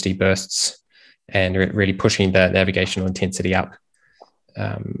 high-intensity bursts and really pushing the navigational intensity up.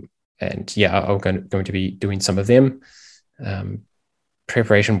 I'm going to be doing some of them.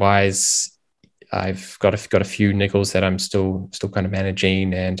 Preparation-wise, I've got a few niggles that I'm still kind of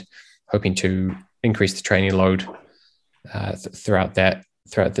managing and hoping to increase the training load throughout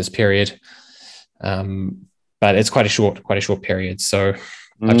this period. But it's quite a short period. So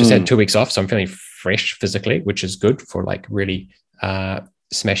I've just had 2 weeks off, so I'm feeling fresh physically, which is good for like really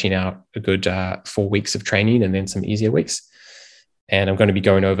smashing out a good 4 weeks of training and then some easier weeks. And I'm going to be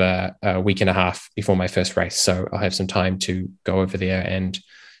going over a week and a half before my first race. So I'll have some time to go over there and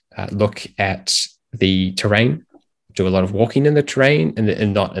look at the terrain, do a lot of walking in the terrain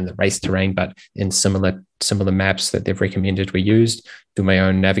and not in the race terrain, but in similar maps that they've recommended we used, do my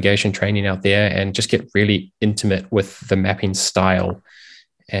own navigation training out there and just get really intimate with the mapping style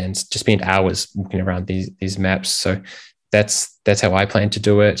and just spend hours walking around these maps. So that's how I plan to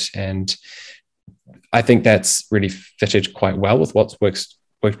do it. And I think that's really fitted quite well with what's worked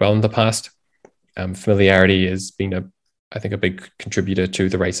well in the past. Familiarity has been I think a big contributor to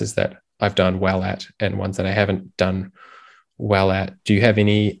the races that I've done well at and ones that I haven't done well at. Do you have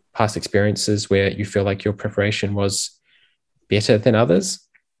any past experiences where you feel like your preparation was better than others?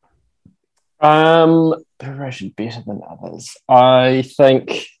 Preparation better than others. I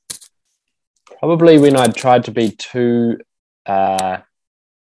think Probably when I tried to be too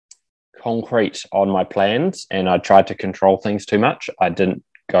concrete on my plans and I tried to control things too much, I didn't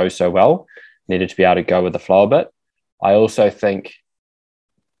go so well. Needed to be able to go with the flow a bit. I also think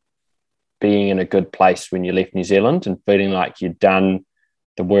being in a good place when you left New Zealand and feeling like you'd done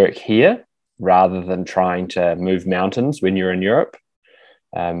the work here rather than trying to move mountains when you're in Europe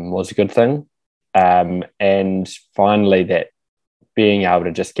was a good thing. And finally, that being able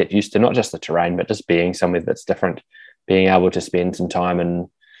to just get used to not just the terrain, but just being somewhere that's different, being able to spend some time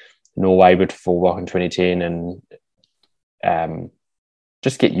in Norway before WOC in 2010 and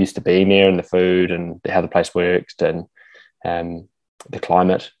just get used to being there and the food and how the place works and the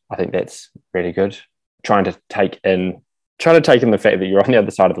climate. I think that's really good. Trying to take in the fact that you're on the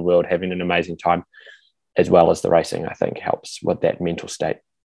other side of the world, having an amazing time, as well as the racing, I think helps with that mental state.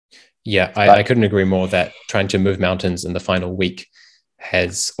 Yeah, I couldn't agree more that trying to move mountains in the final week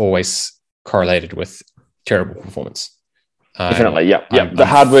has always correlated with terrible performance. Definitely, yeah. The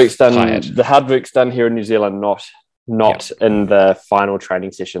hard work's done. Tired. The hard work's done here in New Zealand, not in the final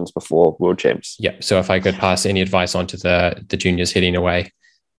training sessions before World Champs. Yeah. So if I could pass any advice on to the juniors heading away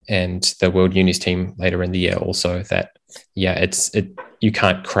and the World Unis team later in the year, also that you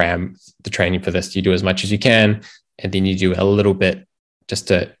can't cram the training for this. You do as much as you can, and then you do a little bit just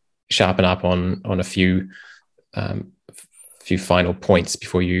to sharpen up on a few final points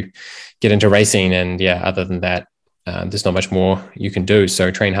before you get into racing. And other than that, there's not much more you can do.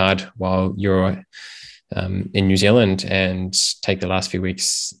 So train hard while you're in New Zealand and take the last few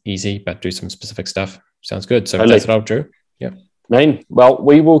weeks easy, but do some specific stuff. Sounds good. So that's what I'll do. Yeah. Well,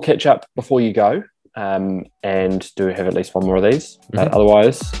 we will catch up before you go and do have at least one more of these. But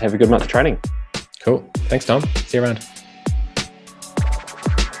otherwise, have a good month of training. Cool. Thanks, Tom. See you around.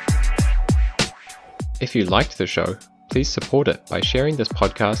 If you liked the show, please support it by sharing this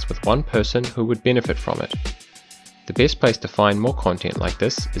podcast with one person who would benefit from it. The best place to find more content like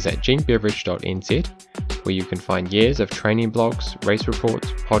this is at genebeverage.nz, where you can find years of training blogs, race reports,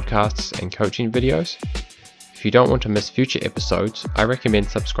 podcasts, and coaching videos. If you don't want to miss future episodes, I recommend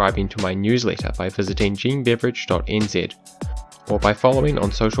subscribing to my newsletter by visiting genebeverage.nz or by following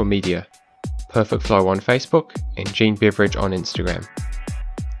on social media, Perfect Flow on Facebook and Gene Beverage on Instagram.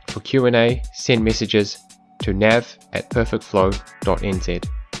 For Q&A, send messages to nav@perfectflow.nz.